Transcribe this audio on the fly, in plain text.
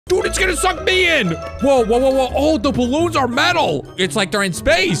Dude, it's gonna suck me in. Whoa, whoa, whoa, whoa. Oh, the balloons are metal. It's like they're in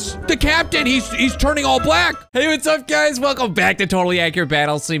space. The captain, he's turning all black. Hey, what's up, guys? Welcome back to Totally Accurate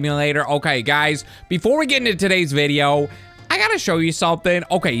Battle Simulator. Okay, guys, before we get into today's video, I gotta show you something.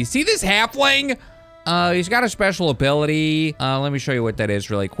 Okay, you see this halfling? He's got a special ability. Let me show you what that is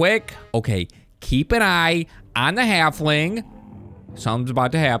really quick. Okay, keep an eye on the halfling. Something's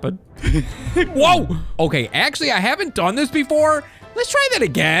about to happen. Whoa! Okay, actually, I haven't done this before. Let's try that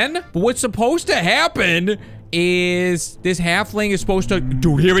again. But what's supposed to happen is this halfling is supposed to...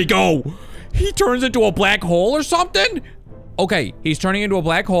 Dude, here we go. He turns into a black hole or something? Okay, he's turning into a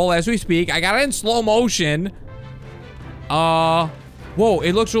black hole as we speak. I got it in slow motion. Whoa,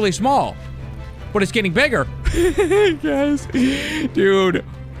 it looks really small. But it's getting bigger. Guys, dude.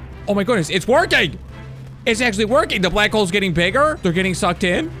 Oh my goodness, it's working. It's actually working. The black hole's getting bigger. They're getting sucked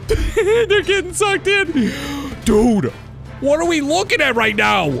in. They're getting sucked in. Dude, what are we looking at right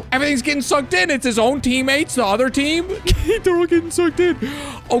now? Everything's getting sucked in. It's his own teammates, the other team. They're all getting sucked in.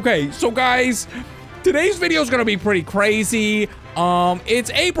 Okay, so guys, today's video is gonna be pretty crazy. It's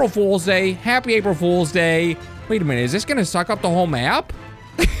April Fool's Day. Happy April Fool's Day. Wait a minute, is this gonna suck up the whole map?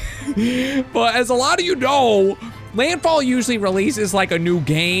 But as a lot of you know, Landfall usually releases like a new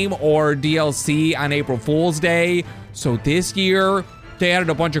game or DLC on April Fool's Day. So this year, they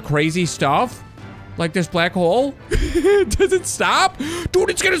added a bunch of crazy stuff. Like this black hole. Does it stop? Dude,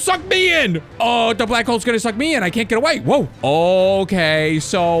 it's gonna suck me in. Oh, the black hole's gonna suck me in. I can't get away. Whoa. Okay,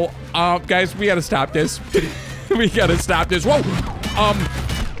 so, guys, we gotta stop this. We gotta stop this. Whoa.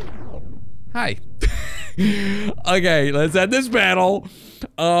 Hi. Okay, let's end this battle.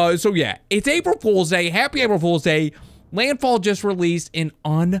 So yeah, it's April Fool's Day. Happy April Fool's Day. Landfall just released an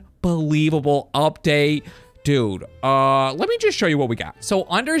unbelievable update. Dude, let me just show you what we got. So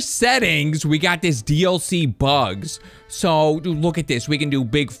under settings, we got this DLC bugs. So dude, look at this. We can do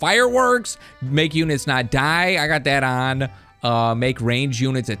big fireworks, make units not die. I got that on. Make range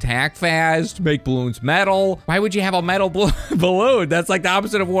units attack fast, make balloons metal. Why would you have a metal balloon? That's like the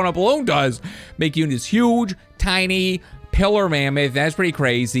opposite of what a balloon does. Make units huge, tiny, pillar mammoth. That's pretty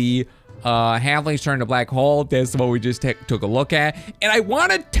crazy. Halflings turn to black hole. That's what we just took a look at. And I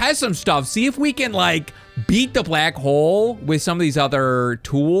want to test some stuff. See if we can like beat the black hole with some of these other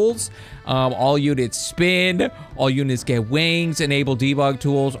tools. All units spin. All units get wings. Enable debug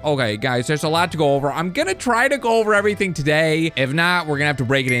tools. Okay, guys, there's a lot to go over. I'm gonna try to go over everything today. If not, we're gonna have to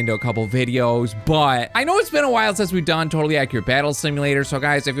break it into a couple videos. But I know it's been a while since we've done Totally Accurate Battle Simulator. So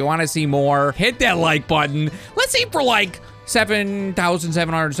guys, if you want to see more, hit that like button. Let's aim for like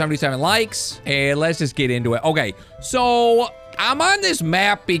 7,777 likes, and let's just get into it. Okay, so I'm on this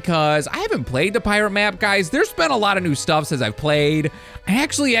map because I haven't played the pirate map, guys. There's been a lot of new stuff since I've played. I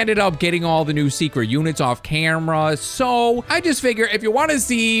actually ended up getting all the new secret units off camera, so I just figure if you want to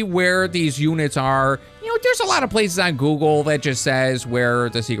see where these units are, you know, there's a lot of places on Google that just says where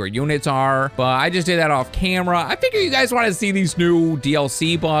the secret units are, but I just did that off camera. I figure you guys want to see these new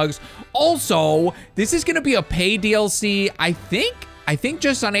DLC bugs. Also, this is gonna be a paid DLC, I think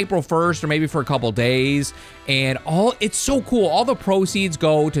just on April 1st or maybe for a couple days. And it's so cool. All the proceeds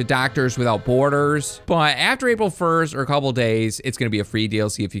go to Doctors Without Borders. But after April 1st or a couple days, it's gonna be a free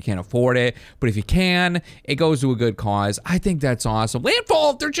DLC if you can't afford it. But if you can, it goes to a good cause. I think that's awesome.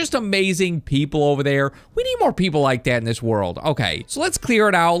 Landfall, they're just amazing people over there. We need more people like that in this world. Okay, so let's clear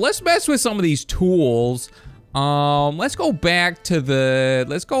it out. Let's mess with some of these tools. Let's go back to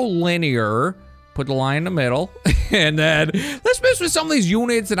let's go linear, put the line in the middle, and then let's mess with some of these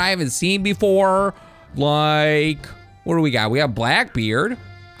units that I haven't seen before. Like, what do we got? We have Blackbeard.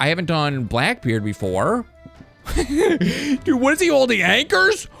 I haven't done Blackbeard before. Dude, what is he holding?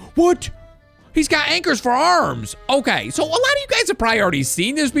 Anchors? What? He's got anchors for arms. Okay, so a lot of you guys have probably already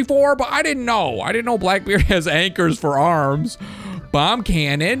seen this before, but I didn't know. I didn't know Blackbeard has anchors for arms. Bomb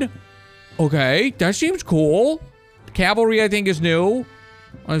cannon. Okay, that seems cool. Cavalry, I think, is new.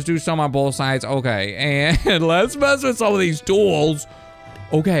 Let's do some on both sides. Okay, and let's mess with some of these tools.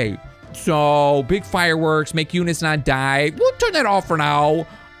 Okay, so big fireworks, make units not die. We'll turn that off for now.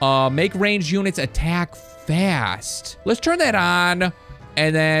 Make ranged units attack fast. Let's turn that on,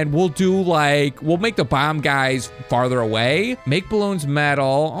 and then we'll do like, we'll make the bomb guys farther away. Make balloons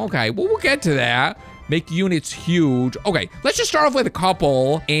metal. Okay, well, we'll get to that. Make units huge. Okay, let's just start off with a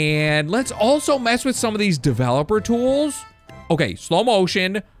couple, and let's also mess with some of these developer tools. Okay, slow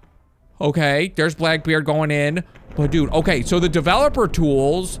motion. Okay, there's Blackbeard going in. But dude, okay, so the developer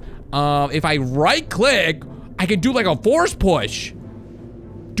tools, if I right click, I can do like a force push.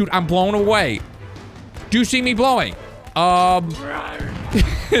 Dude, I'm blown away. Do you see me blowing? I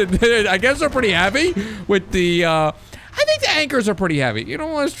guess they're pretty heavy with the, I think think the anchors are pretty heavy. You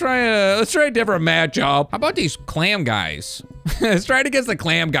know, let's try a different matchup. How about these clam guys? Let's try it against the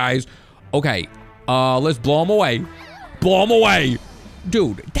clam guys. Okay, let's blow them away. Blow them away.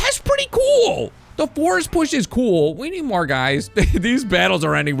 Dude, that's pretty cool. The forest push is cool. We need more guys. These battles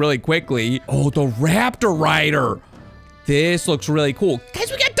are ending really quickly. Oh, the raptor rider. This looks really cool.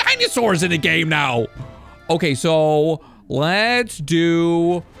 Guys, we got dinosaurs in the game now. Okay, so let's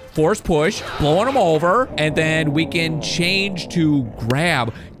do force push, blowing them over, and then we can change to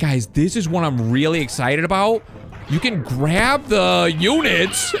grab. Guys, this is what I'm really excited about. You can grab the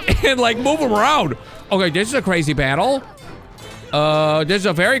units and like move them around. Okay, this is a crazy battle. This is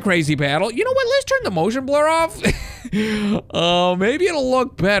a very crazy battle. You know what? Let's turn the motion blur off. Maybe it'll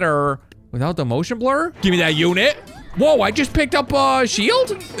look better without the motion blur. Give me that unit. Whoa, I just picked up a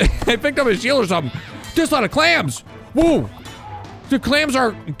shield? I picked up a shield or something. There's a lot of clams. Whoa. The clams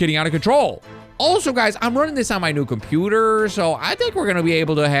are getting out of control. Also, guys, I'm running this on my new computer, so I think we're gonna be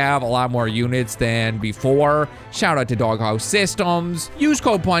able to have a lot more units than before. Shout out to Doghouse Systems. Use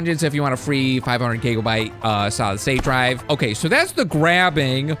code Pungence if you want a free 500 gigabyte solid state drive. Okay, so that's the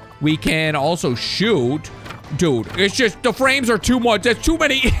grabbing. We can also shoot. Dude, it's just, the frames are too much. That's too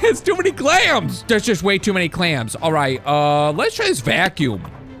many, it's too many clams. There's just way too many clams. All right, let's try this vacuum.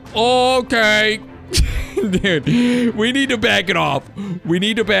 Okay. Dude, we need to back it off. We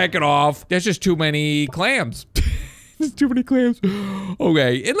need to back it off. There's just too many clams. There's too many clams.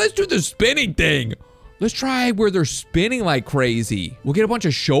 Okay, and let's do the spinning thing. Let's try where they're spinning like crazy. We'll get a bunch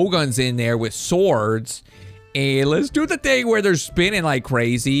of shoguns in there with swords. And let's do the thing where they're spinning like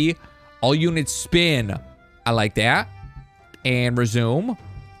crazy. All units spin. I like that. And resume.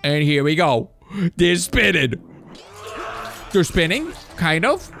 And here we go. They're spinning. They're spinning, kind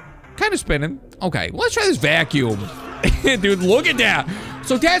of. Kind of spinning. Okay, well, let's try this vacuum. Dude, look at that.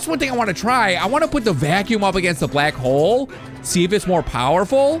 So that's one thing I want to try. I want to put the vacuum up against the black hole, see if it's more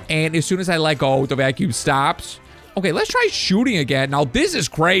powerful. And as soon as I let go, the vacuum stops. Okay, let's try shooting again. Now, this is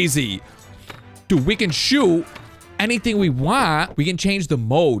crazy. Dude, we can shoot anything we want. We can change the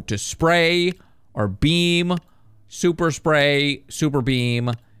mode to spray or beam, super spray, super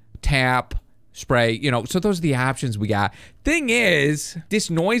beam, tap, spray, you know, so those are the options we got. Thing is, this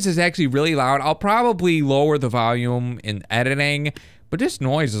noise is actually really loud. I'll probably lower the volume in editing, but this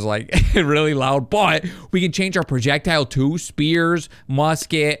noise is like really loud. But we can change our projectile to spears,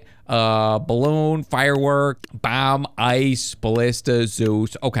 musket, balloon, firework, bomb, ice, ballista,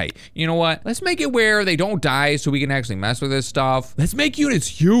 Zeus. Okay, you know what? Let's make it where they don't die so we can actually mess with this stuff. Let's make units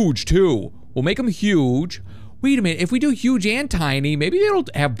huge too. We'll make them huge. Wait a minute, if we do huge and tiny, maybe they'll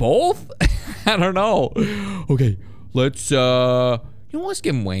have both? I don't know. Okay, let's, you know, let's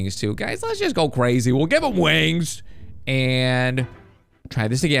give them wings too, guys. Let's just go crazy. We'll give them wings and try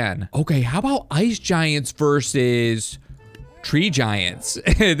this again. Okay, how about ice giants versus tree giants?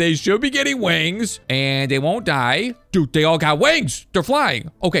 They should be getting wings and they won't die. Dude, they all got wings. They're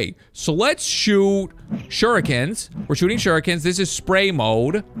flying. Okay, so let's shoot shurikens. We're shooting shurikens. This is spray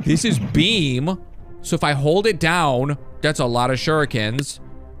mode. This is beam. So if I hold it down, that's a lot of shurikens.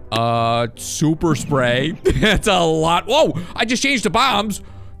 Super spray. That's a lot. Whoa, I just changed to bombs.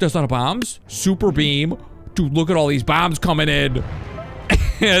 That's not a bombs. Super beam. Dude, look at all these bombs coming in.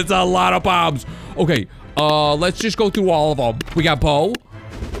 It's a lot of bombs. Okay, let's just go through all of them. We got bow.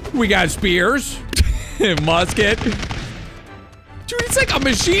 We got spears. Musket. Dude, it's like a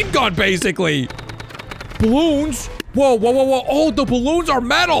machine gun, basically. Balloons. Whoa, whoa, whoa, whoa. Oh, the balloons are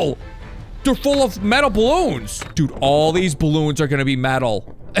metal. They're full of metal balloons. Dude, all these balloons are gonna be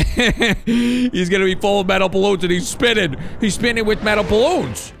metal. He's gonna be full of metal balloons and he's spinning. He's spinning with metal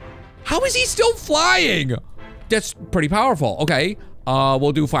balloons. How is he still flying? That's pretty powerful. Okay,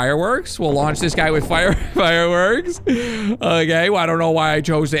 we'll do fireworks. We'll launch this guy with fireworks. Okay, well, I don't know why I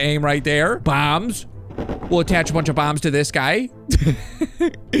chose to aim right there. Bombs. We'll attach a bunch of bombs to this guy.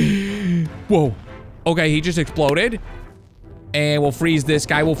 Whoa. Okay, he just exploded. And we'll freeze this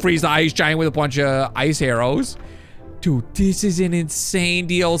guy. We'll freeze the ice giant with a bunch of ice arrows. Dude, this is an insane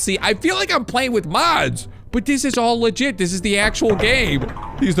DLC. I feel like I'm playing with mods, but this is all legit. This is the actual game.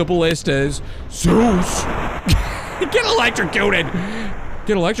 These are the ballistas. Zeus. Get electrocuted.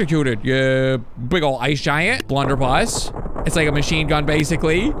 Get electrocuted. Yeah, big ol' ice giant. Blunderbuss. It's like a machine gun,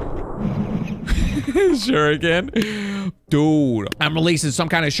 basically. Shuriken. Dude, I'm releasing some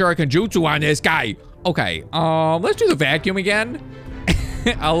kind of shuriken jutsu on this guy. Okay, let's do the vacuum again.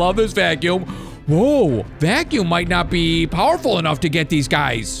 I love this vacuum. Whoa, vacuum might not be powerful enough to get these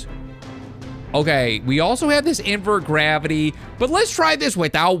guys. Okay, we also have this invert gravity, but let's try this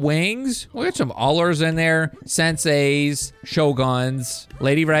without wings. We'll get some Ullers in there, Senseis, Shoguns,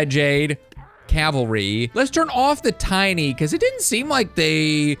 Lady Red Jade. cavalry. Let's turn off the tiny, because it didn't seem like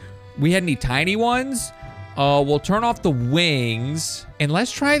we had any tiny ones. We'll turn off the wings, and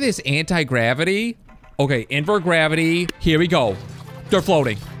let's try this anti-gravity. Okay, invert gravity. Here we go. They're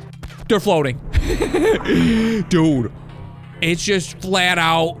floating. They're floating. Dude, it's just flat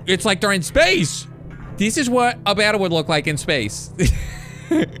out. It's like they're in space. This is what a battle would look like in space.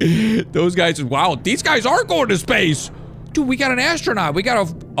 Those guys, wow, these guys are going to space. Dude, we got an astronaut. We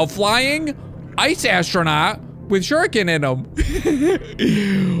got a flying ice astronaut with shuriken in him.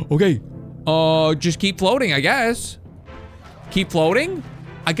 Okay, just keep floating, I guess. Keep floating?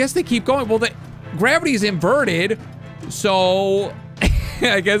 I guess they keep going. Well, the gravity is inverted, so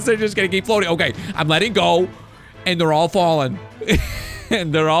I guess they're just gonna keep floating. Okay, I'm letting go, and they're all falling.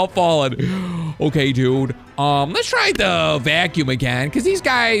 And they're all falling. Okay, dude. Let's try the vacuum again, because these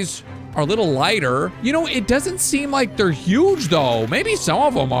guys are a little lighter. You know, it doesn't seem like they're huge, though. Maybe some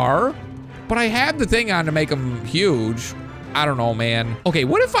of them are, but I have the thing on to make them huge. I don't know, man. Okay,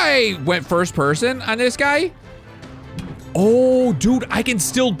 what if I went first person on this guy? Oh, dude, I can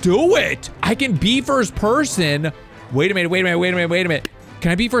still do it. I can be first person. Wait a minute, wait a minute, wait a minute, wait a minute.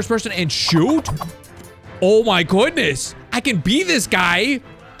 Can I be first person and shoot? Oh my goodness. I can be this guy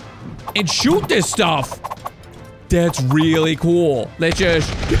and shoot this stuff. That's really cool. Let's just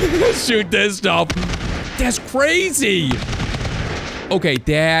shoot this stuff. That's crazy. Okay,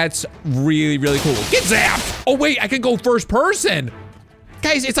 that's really, really cool. Get zapped. Oh wait, I can go first person.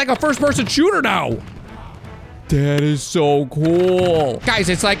 Guys, it's like a first person shooter now. That is so cool. Guys,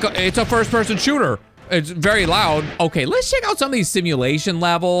 it's like, it's a first person shooter. It's very loud. Okay, let's check out some of these simulation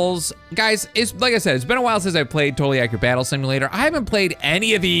levels. Guys, it's like I said, it's been a while since I played Totally Accurate Battle Simulator. I haven't played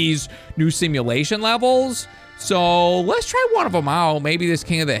any of these new simulation levels. So let's try one of them out. Maybe this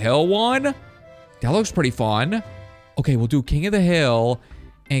King of the Hill one. That looks pretty fun. Okay, we'll do King of the Hill.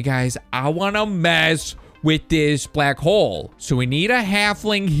 And guys, I want to mess with this black hole. So we need a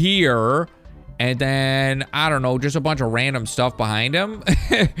halfling here. And then, I don't know, just a bunch of random stuff behind him.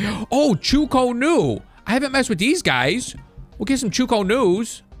 Oh, Chuko Nu. I haven't messed with these guys. We'll get some Chuko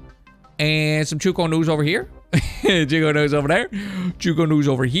Nus. And some Chuko Nus over here. Chuko Nus over there. Chuko Nus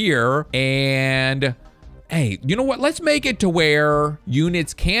over here. And, hey, you know what? Let's make it to where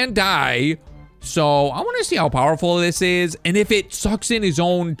units can die. So, I want to see how powerful this is. And if it sucks in his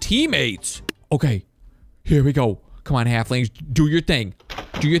own teammates. Okay, here we go. Come on, halflings, do your thing.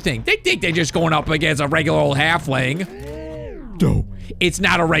 Do your thing. They think they're just going up against a regular old halfling. No, it's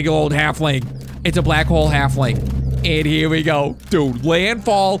not a regular old halfling. It's a black hole halfling. And here we go. Dude,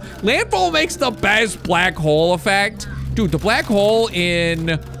 Landfall. Landfall makes the best black hole effect. Dude, the black hole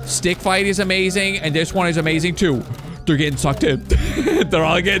in Stick Fight is amazing, and this one is amazing too. They're getting sucked in. They're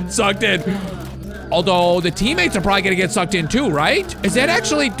all getting sucked in. Although, the teammates are probably gonna get sucked in too, right? Is that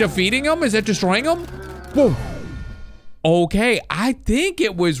actually defeating them? Is that destroying them? Whoa. Okay, I think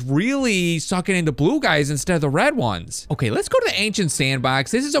it was really sucking in the blue guys instead of the red ones. Okay, let's go to the Ancient Sandbox.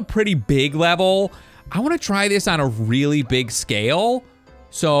 This is a pretty big level. I want to try this on a really big scale.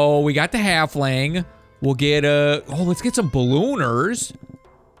 So we got the halfling. We'll get let's get some ballooners.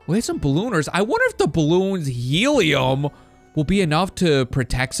 We'll get some ballooners. I wonder if the balloons helium will be enough to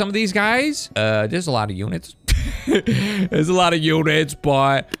protect some of these guys. There's a lot of units. There's a lot of units,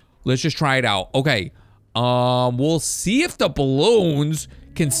 but let's just try it out. Okay. We'll see if the balloons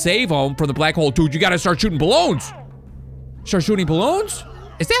can save them from the black hole. Dude, you gotta start shooting balloons. Start shooting balloons?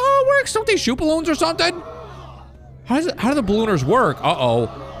 Is that how it works? Don't they shoot balloons or something? How do the ballooners work?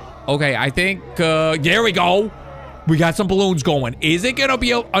 Uh-oh. Okay, I think, there we go. We got some balloons going. Is it gonna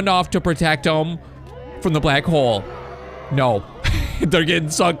be enough to protect them from the black hole? No. They're getting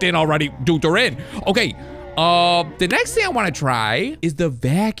sucked in already. Dude, they're in. Okay. The next thing I want to try is the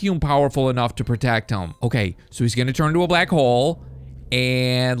vacuum powerful enough to protect him. Okay, so he's going to turn into a black hole.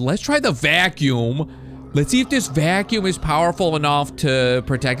 And let's try the vacuum. Let's see if this vacuum is powerful enough to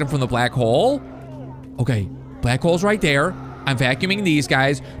protect him from the black hole. Okay, black hole's right there. I'm vacuuming these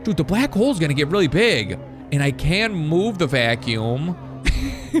guys. Dude, the black hole's going to get really big. And I can move the vacuum.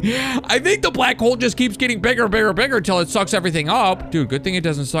 I think the black hole just keeps getting bigger, bigger, bigger until it sucks everything up. Dude, good thing it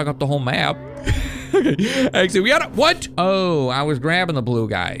doesn't suck up the whole map. Okay, actually, we got what? Oh, I was grabbing the blue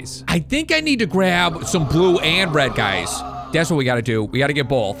guys. I think I need to grab some blue and red guys. That's what we gotta do. We gotta get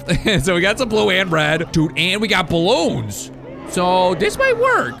both. So we got some blue and red. Dude, and we got balloons. So this might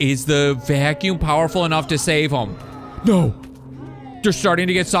work. Is the vacuum powerful enough to save them? No. They're starting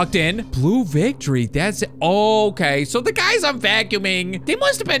to get sucked in. Blue victory. That's it. Okay. So the guys I'm vacuuming, they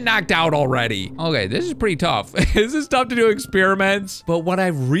must have been knocked out already. Okay, this is pretty tough. This is tough to do experiments. But what I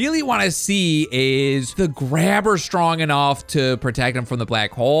really want to see is the grabber strong enough to protect him from the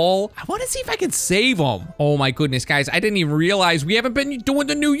black hole. I want to see if I can save him. Oh my goodness, guys. I didn't even realize we haven't been doing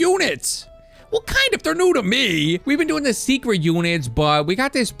the new units. Well, kind of. They're new to me. We've been doing the secret units, but we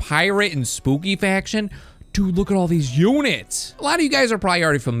got this pirate and spooky faction. Dude, look at all these units. A lot of you guys are probably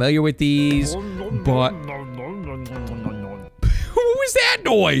already familiar with these, but... What was that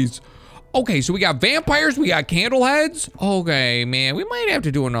noise? Okay, so we got vampires, we got candle heads. Okay, man, we might have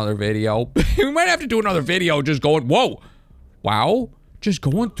to do another video. We might have to do another video just going, whoa. Wow, just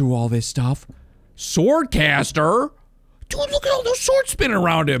going through all this stuff. Swordcaster. Dude, look at all those swords spinning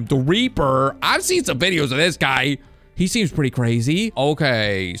around him. The Reaper. I've seen some videos of this guy. He seems pretty crazy.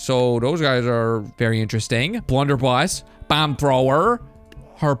 Okay, so those guys are very interesting. Blunderbuss, bomb thrower,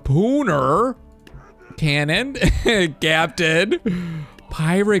 harpooner, cannon, captain,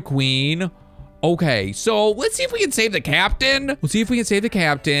 pirate queen. Okay, so let's see if we can save the captain. Let's see if we can save the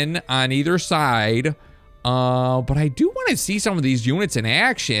captain on either side. But I do want to see some of these units in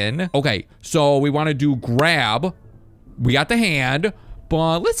action. Okay, so we want to do grab. We got the hand,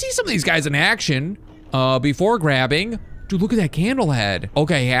 but let's see some of these guys in action. Before grabbing. Dude, look at that candle head.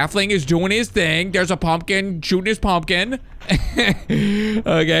 Okay, halfling is doing his thing. There's a pumpkin shooting his pumpkin.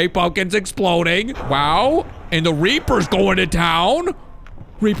 Okay, pumpkin's exploding. Wow. And the Reaper's going to town.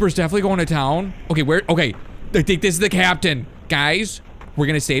 Reaper's definitely going to town. Okay, okay, I think this is the captain. Guys, we're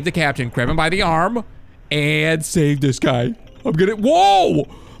gonna save the captain. Grab him by the arm and save this guy. Whoa!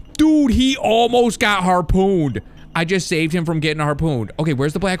 Dude, he almost got harpooned. I just saved him from getting harpooned. Okay,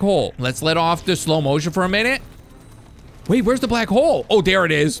 where's the black hole? Let's let off the slow motion for a minute. Wait, where's the black hole? Oh, there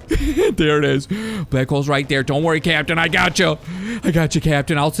it is. There it is. Black hole's right there. Don't worry, Captain. I got you. I got you,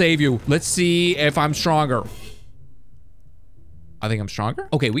 Captain. I'll save you. Let's see if I'm stronger. I think I'm stronger.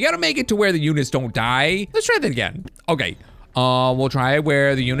 Okay, we gotta make it to where the units don't die. Let's try that again. Okay, we'll try it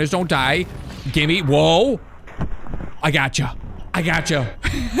where the units don't die. Gimme. Whoa. I got you. I got you.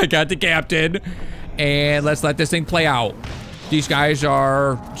 I got the Captain. And let's let this thing play out. These guys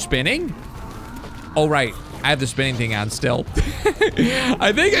are spinning. Oh, right. I have the spinning thing on still.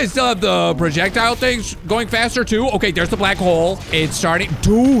 I think I still have the projectile things going faster too. Okay, there's the black hole. It's starting.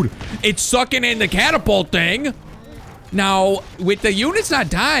 Dude, it's sucking in the catapult thing. Now, with the units not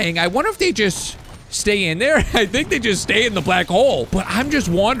dying, I wonder if they just stay in there. I think they just stay in the black hole. But I'm just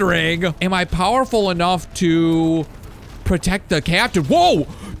wondering, am I powerful enough to protect the captain? Whoa,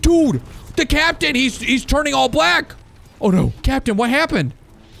 dude. The captain, he's turning all black. Oh no, Captain, what happened?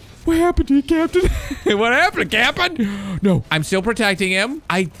 What happened to you, Captain? What happened, Captain? No, I'm still protecting him.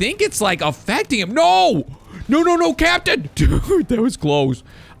 I think it's like affecting him. No, no, no, no, Captain. Dude, that was close.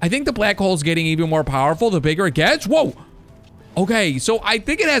 I think the black hole's getting even more powerful the bigger it gets. Whoa. Okay, so I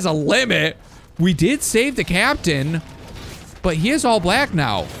think it has a limit. We did save the captain, but he is all black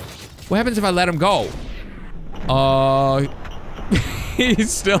now. What happens if I let him go?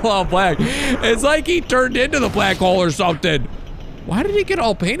 He's still all black. It's like he turned into the black hole or something. Why did he get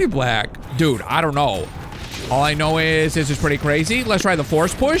all painted black? Dude, I don't know. All I know is this is pretty crazy. Let's try the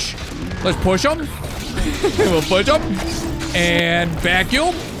force push. Let's push him. We'll push him. And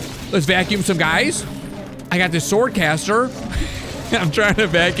vacuum. Let's vacuum some guys. I got this swordcaster. I'm trying to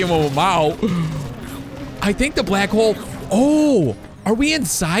vacuum them out. I think the black hole. Oh, are we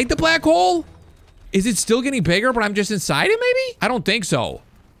inside the black hole? Is it still getting bigger, but I'm just inside it, maybe? I don't think so.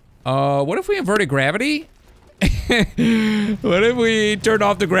 What if we inverted gravity? What if we turned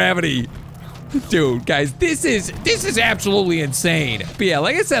off the gravity? Dude, guys, this is absolutely insane. But yeah,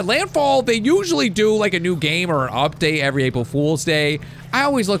 like I said, Landfall, they usually do like a new game or an update every April Fool's Day. I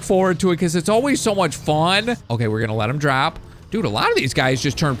always look forward to it because it's always so much fun. Okay, we're gonna let them drop. Dude, a lot of these guys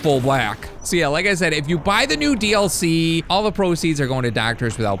just turned full black. So yeah, like I said, if you buy the new DLC, all the proceeds are going to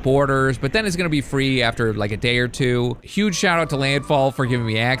Doctors Without Borders, but then it's gonna be free after like a day or two. Huge shout out to Landfall for giving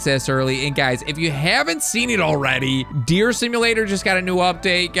me access early. And guys, if you haven't seen it already, Deer Simulator just got a new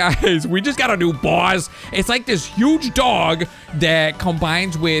update. Guys, we just got a new boss. It's like this huge dog that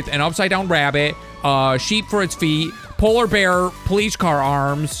combines with an upside down rabbit, sheep for its feet, polar bear police car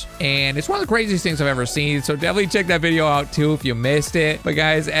arms, and it's one of the craziest things I've ever seen, so definitely check that video out too if you missed it. But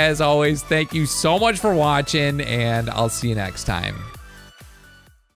guys, as always, thank you so much for watching, and I'll see you next time.